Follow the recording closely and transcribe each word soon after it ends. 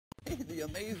the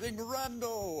amazing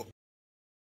Rando!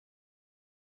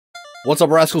 What's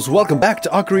up, rascals? Welcome back to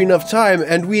Ocarina of Time,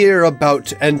 and we are about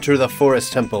to enter the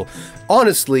Forest Temple.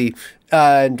 Honestly,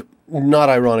 and not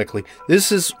ironically,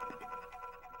 this is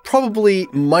probably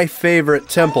my favorite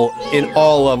temple in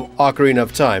all of Ocarina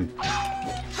of Time.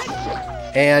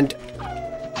 And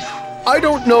I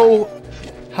don't know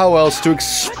how else to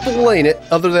explain it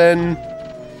other than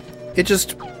it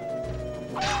just...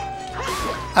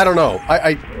 I don't know.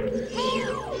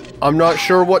 I'm not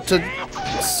sure what to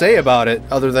say about it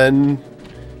other than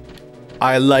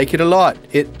I like it a lot.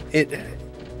 It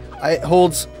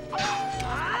holds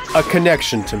a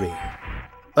connection to me.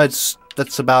 That's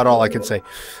about all I can say.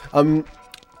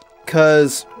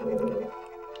 'Cause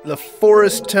the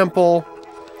Forest Temple,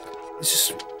 it's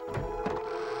just,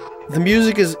 the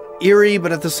music is eerie,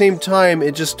 but at the same time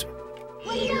it just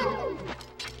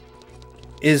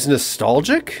is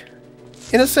nostalgic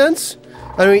in a sense.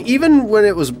 I mean, even when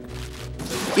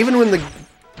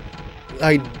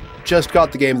I just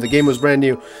got the game was brand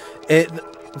new,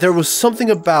 there was something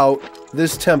about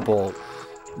this temple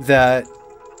that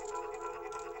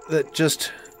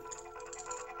just...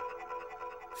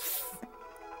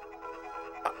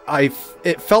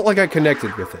 it felt like I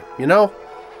connected with it, you know?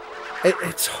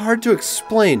 It's hard to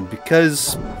explain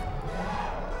because...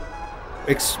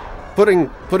 putting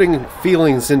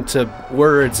feelings into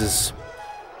words is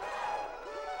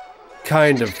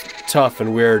kind of tough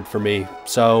and weird for me,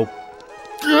 so...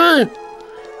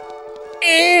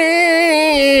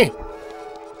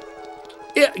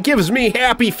 It gives me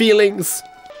happy feelings!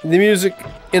 The music,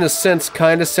 in a sense,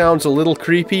 kind of sounds a little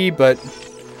creepy, but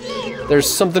there's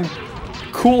something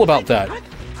cool about that.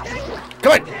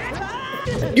 Come on!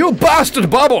 You bastard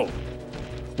Bubble!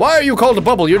 Why are you called a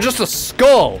bubble? You're just a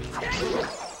skull!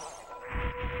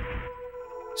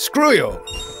 Screw you!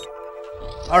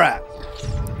 Alright.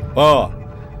 Oh.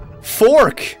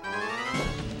 Fork!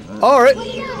 Alright,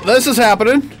 this is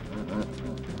happening.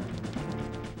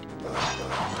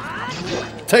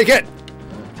 Take it!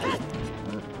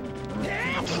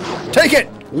 Take it!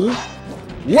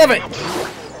 Love it!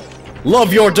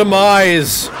 Love your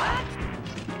demise!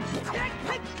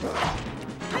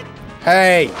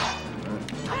 Hey!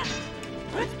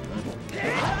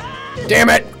 Damn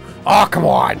it! Oh, come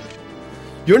on!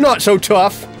 You're not so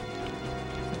tough!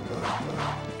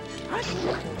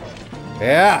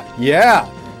 Yeah!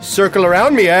 Circle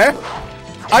around me, eh?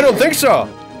 I don't think so!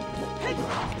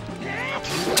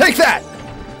 Take that!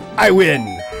 I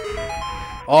win!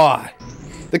 Aw.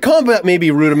 The combat may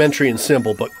be rudimentary and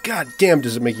simple, but goddamn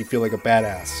does it make you feel like a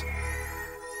badass.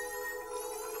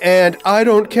 And I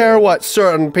don't care what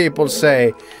certain people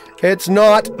say, it's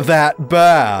not that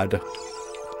bad.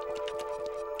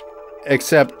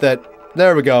 Except that,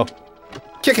 there we go.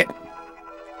 Kick it!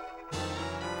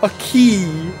 A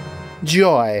key.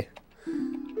 Joy.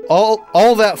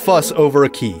 All that fuss over a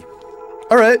key.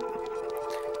 Alright.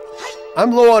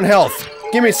 I'm low on health.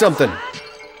 Give me something.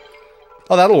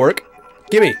 Oh, that'll work.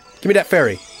 Give me that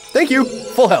fairy. Thank you.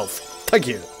 Full health. Thank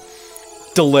you.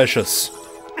 Delicious.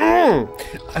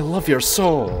 I love your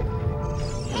soul.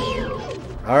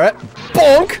 Alright.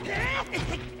 Bonk!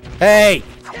 Hey!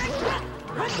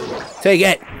 Take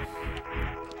it.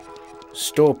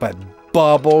 Stupid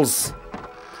bubbles.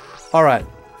 Alright.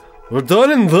 We're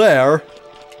done in there.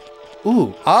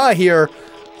 Ooh, I hear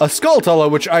a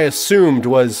Skulltula, which I assumed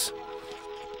was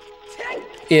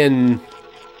in...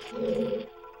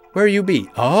 Where you be?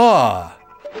 Ah!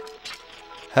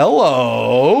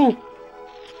 Hello!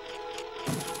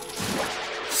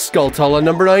 Skulltula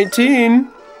number 19!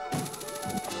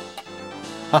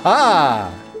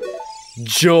 Haha!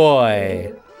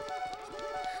 Joy!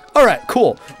 Alright,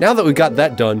 cool. Now that we got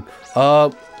that done,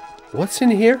 what's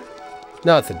in here?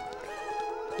 Nothing.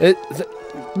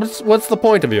 What's the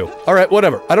point of you? Alright,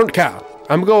 whatever. I don't care.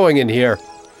 I'm going in here.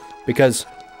 Because...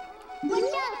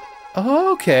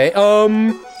 Okay,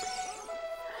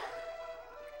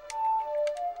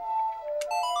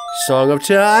 Song of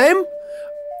Time?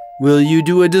 Will you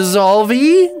do a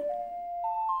dissolvey?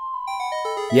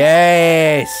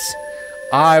 Yes!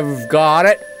 I've got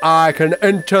it. I can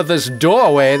enter this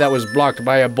doorway that was blocked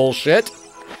by a bullshit.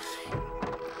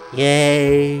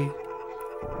 Yay.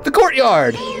 The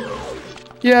courtyard!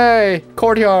 Yay!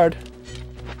 Courtyard.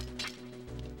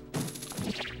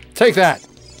 Take that.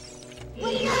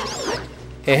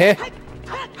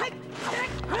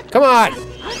 Come on!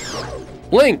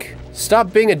 Link,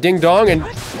 stop being a ding-dong and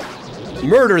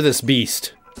murder this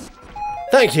beast.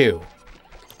 Thank you.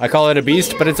 I call it a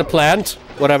beast, but it's a plant.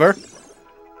 Whatever.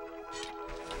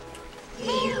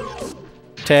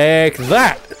 Take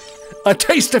that! A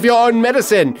taste of your own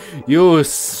medicine, you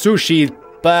sushi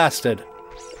bastard.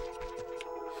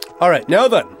 Alright, now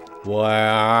then.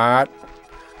 What?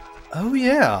 Oh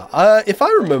yeah, if I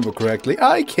remember correctly,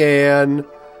 I can...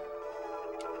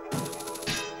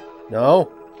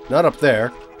 No, not up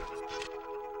there.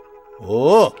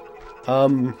 Oh,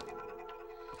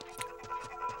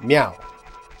 meow.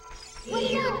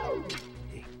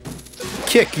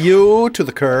 Kick you to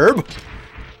the curb.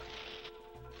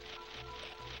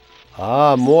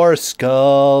 Ah, more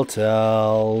skull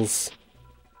tells.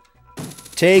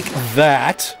 Take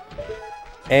that.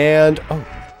 And, oh,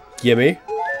 gimme.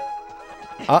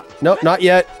 No, not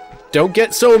yet. Don't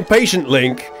get so impatient,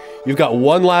 Link. You've got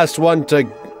one last one to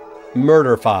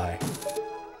murderify.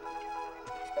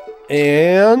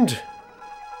 And...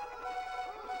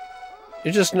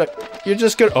 You're just gonna...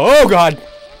 Oh, God!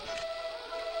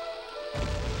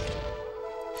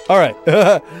 Alright.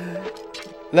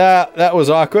 That was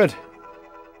awkward.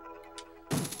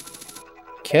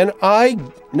 Can I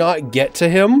not get to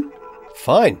him?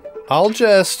 Fine. I'll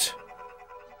just...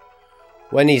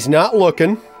 When he's not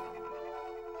looking...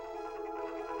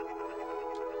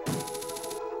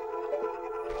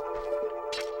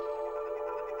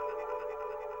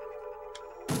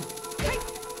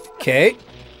 Okay.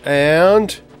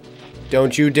 And...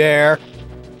 Don't you dare.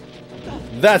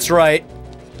 That's right.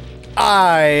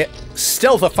 I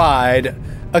stealthified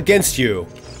against you.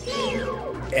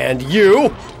 And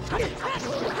you...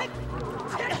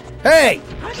 Hey!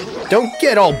 Don't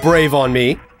get all brave on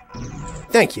me.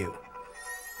 Thank you.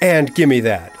 And give me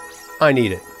that. I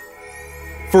need it.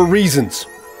 For reasons.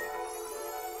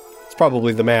 It's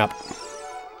probably the map.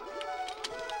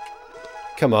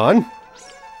 Come on.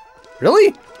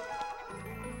 Really?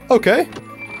 Okay.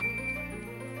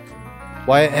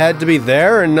 Why it had to be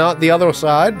there and not the other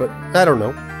side, but I don't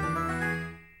know.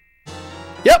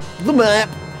 Yep, the map.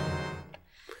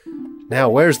 Now,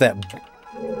 where's that...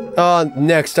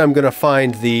 next I'm gonna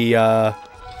find the,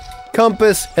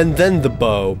 compass and then the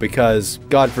bow, because,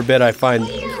 God forbid, I find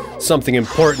something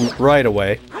important right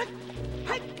away.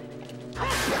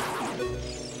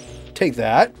 Take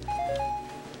that.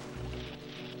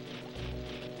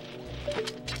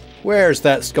 Where's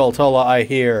that Skulltula I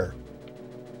hear?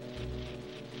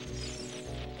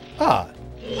 Ah.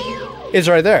 It's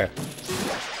right there.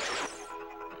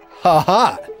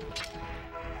 Ha-ha!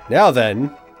 Now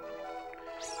then...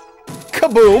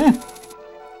 Kaboom!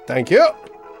 Thank you.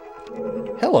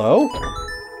 Hello.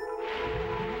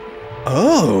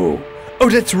 Oh. Oh,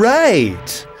 that's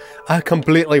right. I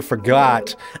completely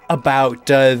forgot about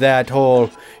that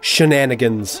whole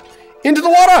shenanigans. Into the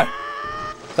water!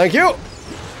 Thank you.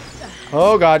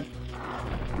 Oh, God.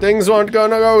 Things aren't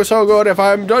gonna go so good if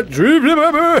I'm done.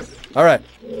 Alright.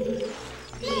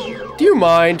 Do you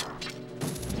mind?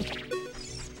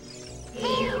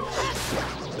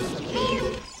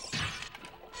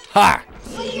 Ha!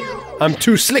 I'm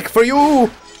too slick for you!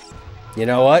 You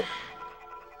know what?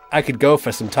 I could go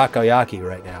for some takoyaki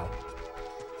right now.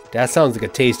 That sounds like a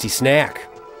tasty snack.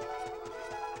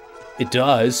 It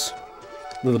does.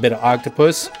 A little bit of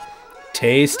octopus.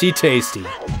 Tasty, tasty.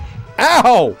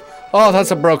 Ow! Oh,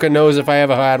 that's a broken nose if I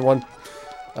ever had one.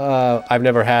 I've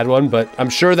never had one, but I'm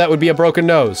sure that would be a broken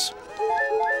nose.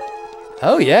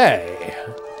 Oh, yay.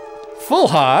 Full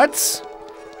hearts.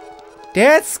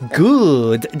 That's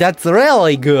good. That's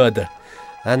really good.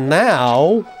 And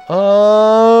now,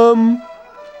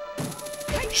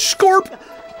 Scorp!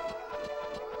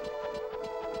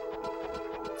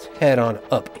 Let's head on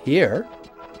up here.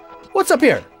 What's up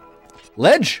here?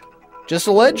 Ledge? Just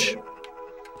a ledge?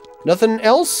 Nothing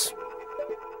else?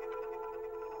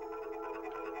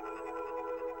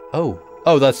 Oh,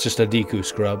 that's just a Deku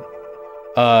scrub.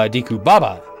 Deku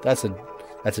Baba. That's a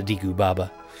Deku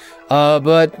Baba.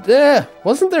 But,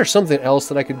 wasn't there something else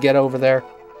that I could get over there?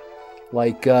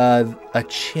 Like, a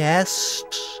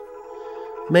chest?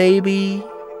 Maybe?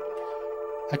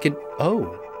 I could...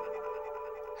 Oh.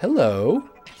 Hello.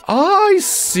 I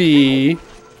see.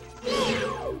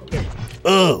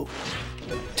 Oh.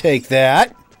 Take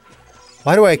that.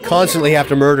 Why do I constantly have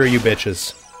to murder you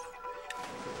bitches?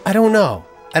 I don't know.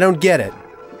 I don't get it.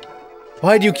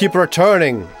 Why do you keep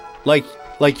returning? Like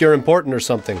you're important or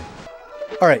something.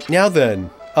 Alright, now then.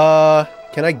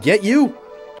 Can I get you?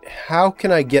 How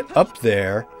can I get up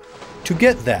there to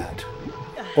get that?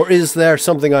 Or is there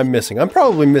something I'm missing? I'm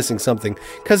probably missing something,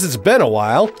 because it's been a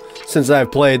while since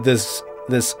I've played this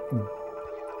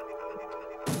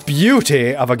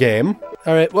beauty of a game.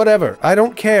 Alright, whatever. I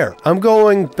don't care. I'm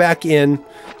going back in.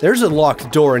 There's a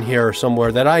locked door in here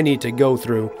somewhere that I need to go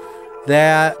through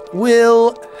that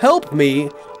will help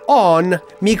me on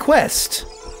me quest.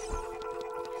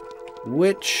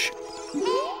 What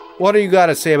do you got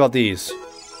to say about these?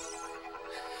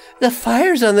 The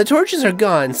fires on the torches are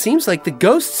gone. Seems like the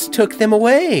ghosts took them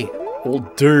away. Well,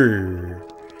 duh.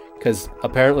 Because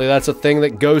apparently that's a thing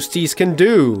that ghosties can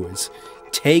do, is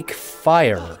take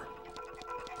fire.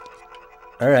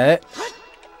 Alright.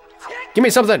 Give me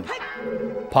something.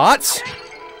 Pots?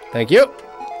 Thank you.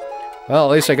 Well,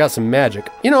 at least I got some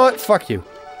magic. You know what? Fuck you.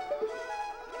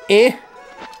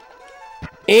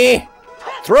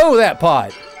 Throw that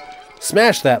pot.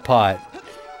 Smash that pot.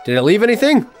 Did it leave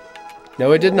anything?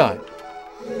 No, it did not.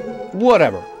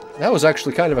 Whatever. That was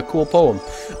actually kind of a cool poem.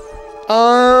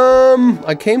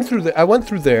 I came through I went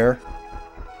through there.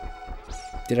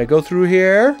 Did I go through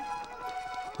here?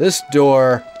 This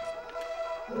door's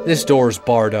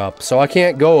barred up, so I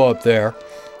can't go up there.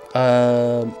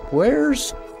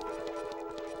 Where's...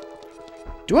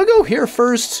 Do I go here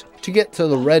first to get to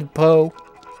the red Poe?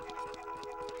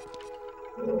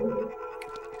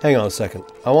 Hang on a second.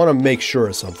 I want to make sure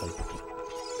of something.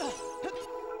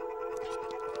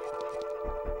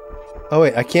 Oh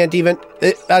wait, I can't even...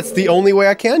 that's the only way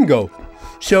I can go.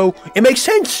 So, it makes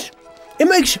sense. It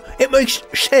makes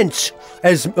sense.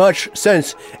 As much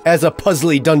sense as a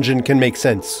puzzly dungeon can make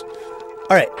sense.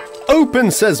 Alright,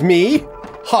 open, says me.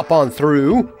 Hop on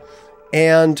through.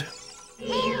 And...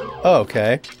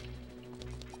 okay.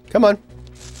 Come on.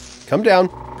 Come down.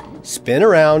 Spin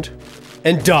around.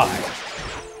 And die.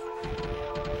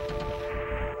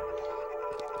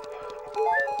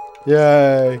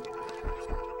 Yay.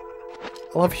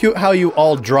 I love how you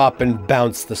all drop and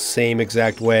bounce the same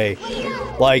exact way.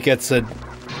 Like it's a...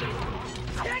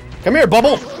 Come here,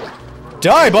 Bubble!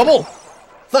 Die, Bubble!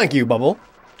 Thank you, Bubble.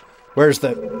 Where's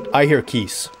the... I hear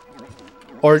keys.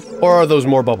 Or are those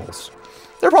more bubbles?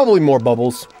 They're probably more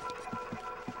bubbles.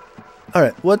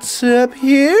 Alright, what's up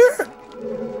here?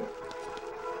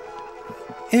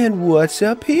 And what's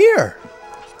up here?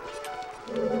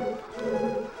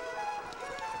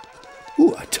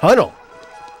 Ooh, a tunnel.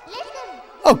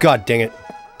 Oh, god dang it.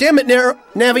 Damn it,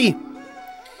 Navi!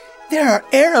 There are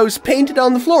arrows painted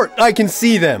on the floor. I can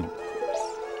see them.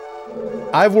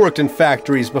 I've worked in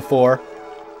factories before.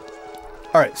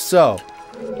 Alright, so.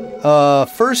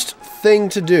 First thing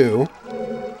to do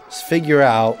is figure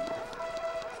out...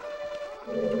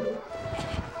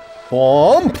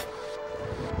 Bump!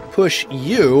 Push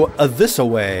you this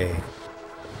away.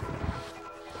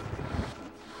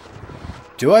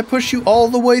 Do I push you all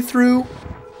the way through?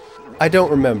 I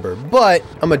don't remember, but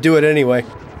I'm gonna do it anyway.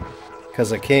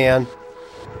 Because I can.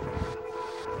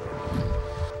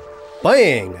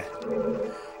 Bang!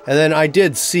 And then I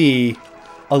did see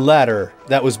a ladder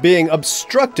that was being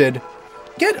obstructed.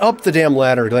 Get up the damn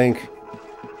ladder, Link.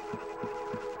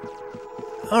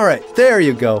 Alright, there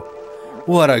you go.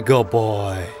 What a good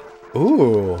boy.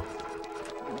 Ooh.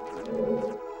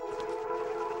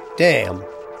 Damn.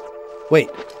 Wait,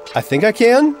 I think I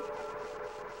can?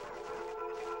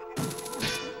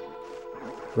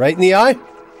 Right in the eye?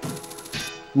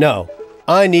 No.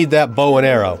 I need that bow and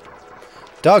arrow.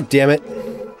 Dog damn it.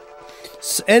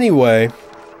 So anyway.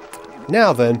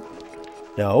 Now then.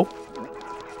 No.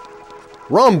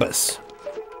 Rhombus.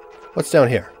 What's down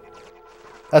here?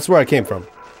 That's where I came from.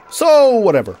 So,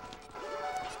 whatever.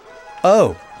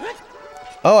 Oh.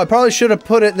 Oh, I probably should have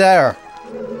put it there.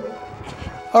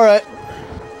 Alright.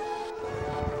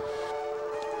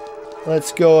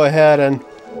 Let's go ahead and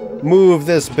move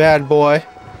this bad boy.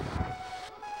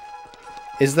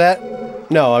 Is that...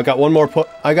 No, I got one more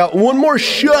I got one more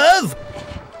shove!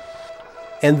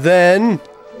 And then...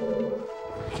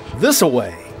 this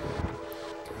away.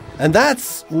 And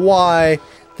that's why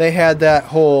they had that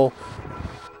whole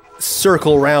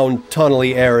circle round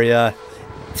tunnely area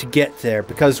to get there.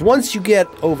 Because once you get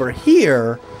over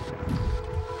here,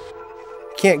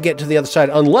 you can't get to the other side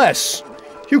unless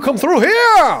you come through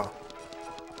here!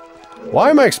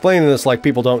 Why am I explaining this like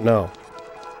people don't know?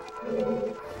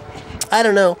 I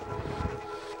don't know.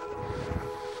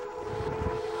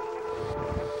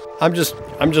 I'm just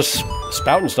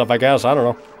spouting stuff, I guess. I don't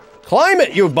know. Climb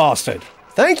it, you bastard!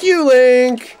 Thank you,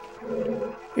 Link!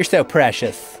 You're so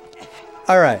precious.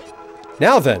 Alright.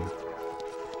 Now then.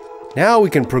 Now we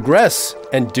can progress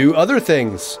and do other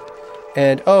things.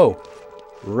 And, oh.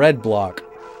 Red block.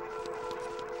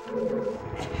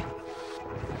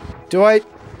 Do I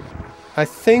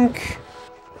think...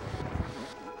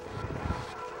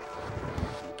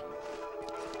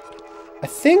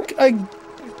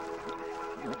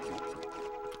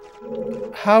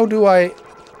 How do I...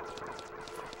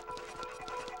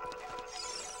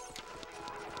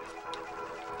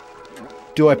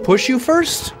 Do I push you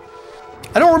first?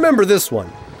 I don't remember this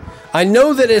one. I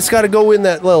know that it's got to go in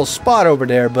that little spot over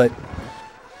there, but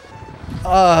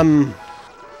I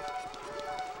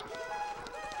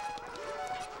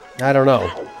don't know.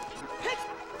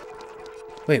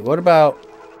 Wait, what about...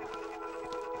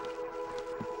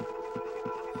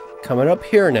 coming up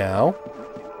here now?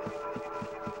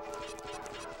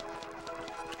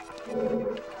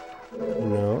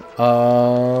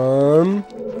 No.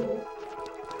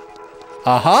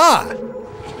 Aha!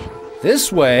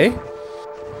 This way.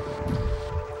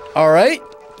 Alright.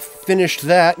 Finished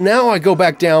that. Now I go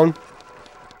back down.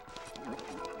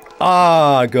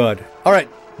 Ah, good. Alright.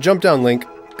 Jump down, Link.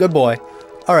 Good boy.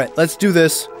 Alright, let's do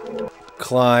this.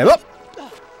 Climb up.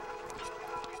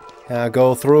 Now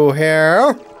go through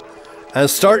here. And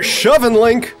start shoving,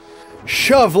 Link.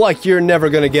 Shove like you're never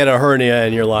gonna get a hernia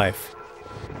in your life.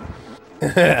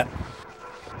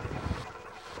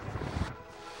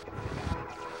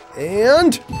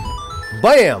 And...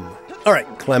 bam!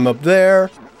 Alright, climb up there.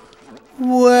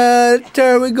 What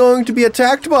are we going to be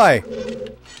attacked by?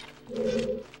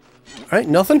 Alright,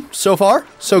 nothing. So far,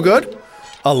 so good.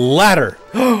 A ladder.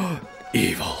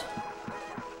 Evil.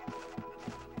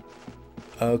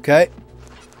 Okay.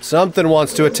 Something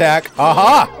wants to attack.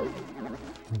 Aha!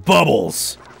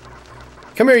 Bubbles.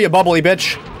 Come here, you bubbly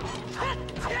bitch.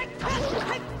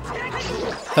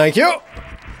 Thank you.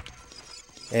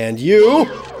 And you.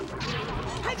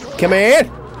 Come here.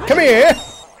 Come here.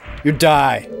 You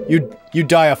die. You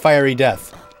die a fiery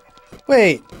death.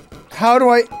 Wait. How do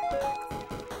I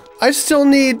still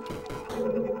need...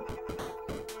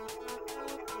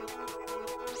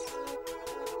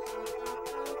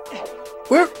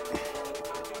 Where...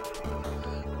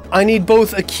 I need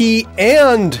both a key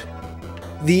and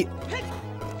the...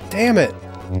 Damn it.